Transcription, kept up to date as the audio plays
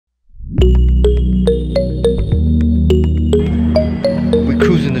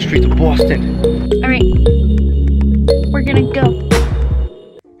streets of Boston. All right, we're gonna go.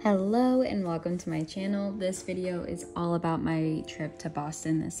 Hello and welcome to my channel. This video is all about my trip to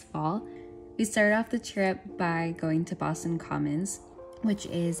Boston this fall. We started off the trip by going to Boston Commons, which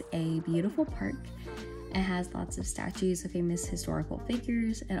is a beautiful park. It has lots of statues of famous historical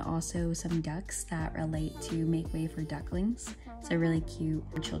figures and also some ducks that relate to Make Way for Ducklings. It's a really cute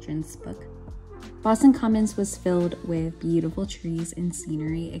children's book. Boston Commons was filled with beautiful trees and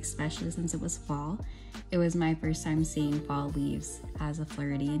scenery, especially since it was fall. It was my first time seeing fall leaves as a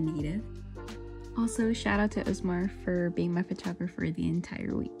Floridian native. Also, shout out to Osmar for being my photographer the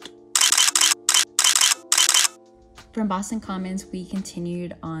entire week. From Boston Commons, we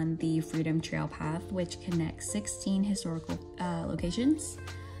continued on the Freedom Trail path, which connects 16 historical locations,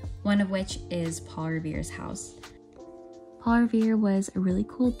 one of which is Paul Revere's house. Paul Revere was a really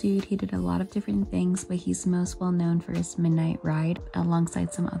cool dude. He did a lot of different things, but he's most well known for his midnight ride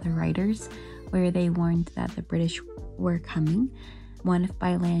alongside some other riders, where they warned that the British were coming, one if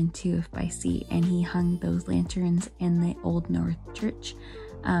by land, two if by sea, and he hung those lanterns in the Old North Church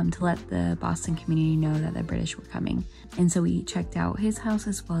to let the Boston community know that the British were coming. And so we checked out his house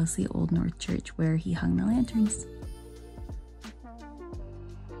as well as the Old North Church where he hung the lanterns.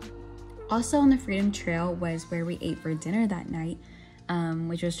 Also on the Freedom Trail was where we ate for dinner that night,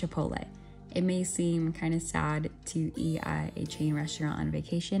 which was Chipotle. It may seem kind of sad to eat at a chain restaurant on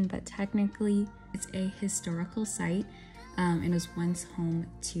vacation, but technically it's a historical site and was once home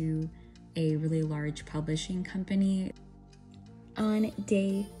to a really large publishing company. On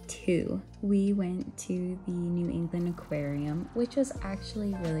day 2, we went to the New England Aquarium, which was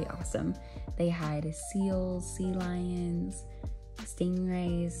actually really awesome. They had seals, sea lions,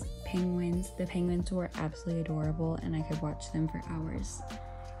 stingrays, penguins. The penguins were absolutely adorable and I could watch them for hours.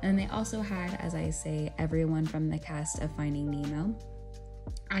 And they also had, as I say, everyone from the cast of Finding Nemo.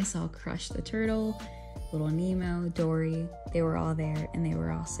 I saw Crush the Turtle, Little Nemo, Dory. They were all there and they were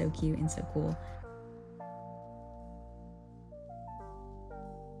all so cute and so cool.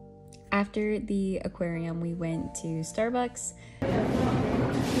 After the aquarium, we went to Starbucks.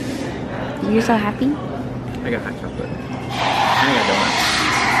 You're so happy? I got hot chocolate. I got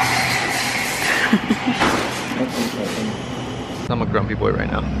donuts. I'm a grumpy boy right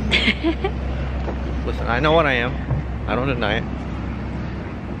now. Listen, I know what I am. I don't deny it.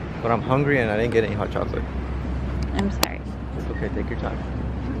 But I'm hungry and I didn't get any hot chocolate. I'm sorry. It's okay, take your time.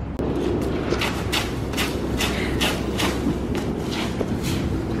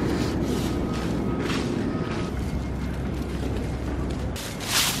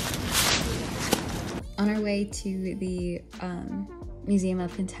 On our way to the Museum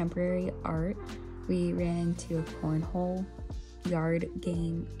of Contemporary Art, we ran into a cornhole yard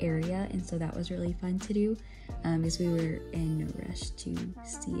game area, and so that was really fun to do because we were in no rush to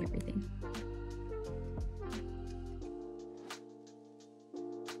see everything.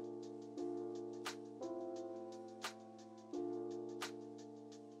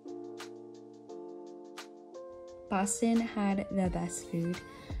 Boston had the best food.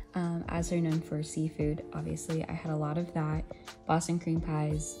 As they're known for seafood, obviously I had a lot of that. Boston cream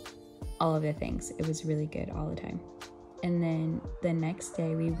pies, all of the things. It was really good all the time. And then the next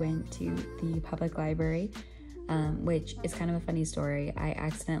day we went to the public library, which is kind of a funny story. I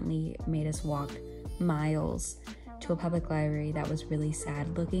accidentally made us walk miles to a public library that was really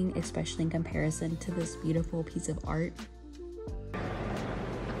sad looking, especially in comparison to this beautiful piece of art.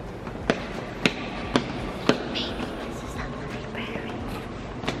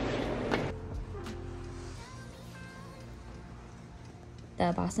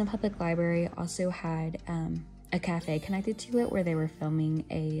 The Boston Public Library also had a cafe connected to it where they were filming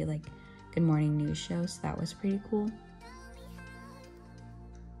a Good Morning News show, so that was pretty cool.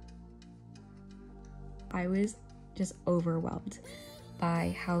 I was just overwhelmed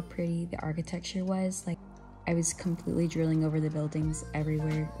by how pretty the architecture was. I was completely drooling over the buildings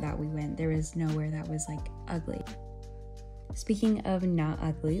everywhere that we went. There was nowhere that was ugly. Speaking of not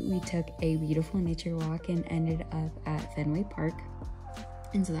ugly, we took a beautiful nature walk and ended up at Fenway Park.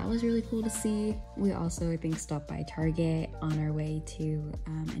 And so that was really cool to see. We also, I think, stopped by Target on our way to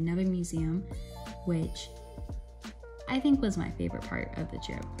another museum, which I think was my favorite part of the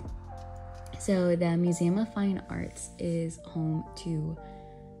trip. So the Museum of Fine Arts is home to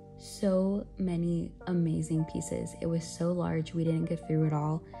so many amazing pieces. It was so large, we didn't get through it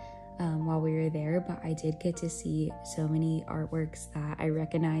all while we were there, but I did get to see so many artworks that I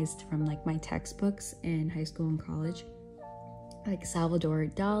recognized from my textbooks in high school and college. Like Salvador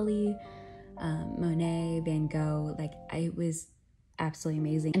Dali, Monet, Van Gogh. It was absolutely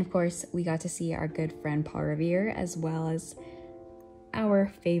amazing. And of course, we got to see our good friend Paul Revere, as well as our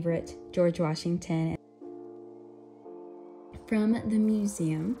favorite George Washington. From the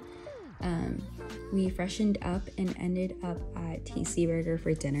museum, we freshened up and ended up at Tasty Burger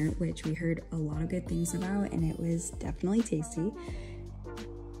for dinner, which we heard a lot of good things about, and it was definitely tasty.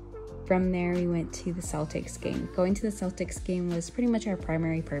 From there, we went to the Celtics game. Going to the Celtics game was pretty much our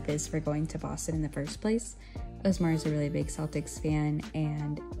primary purpose for going to Boston in the first place. Osmar is a really big Celtics fan,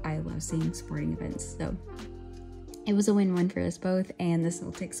 and I love seeing sporting events, so it was a win-win for us both, and the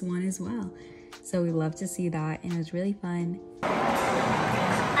Celtics won as well. So we love to see that, and it was really fun.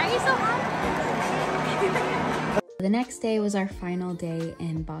 Are you so hot? The next day was our final day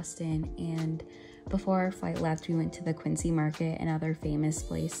in Boston, and before our flight left, we went to the Quincy Market, another famous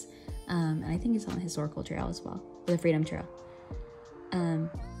place. And I think it's on the Historical Trail as well, or the Freedom Trail.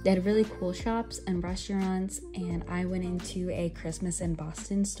 They had really cool shops and restaurants, and I went into a Christmas in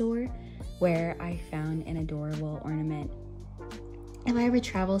Boston store where I found an adorable ornament. If I ever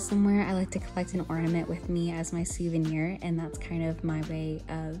travel somewhere, I like to collect an ornament with me as my souvenir, and that's kind of my way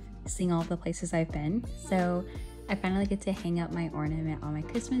of seeing all the places I've been. So I finally get to hang up my ornament on my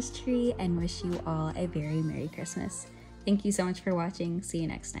Christmas tree and wish you all a very Merry Christmas. Thank you so much for watching. See you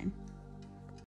next time.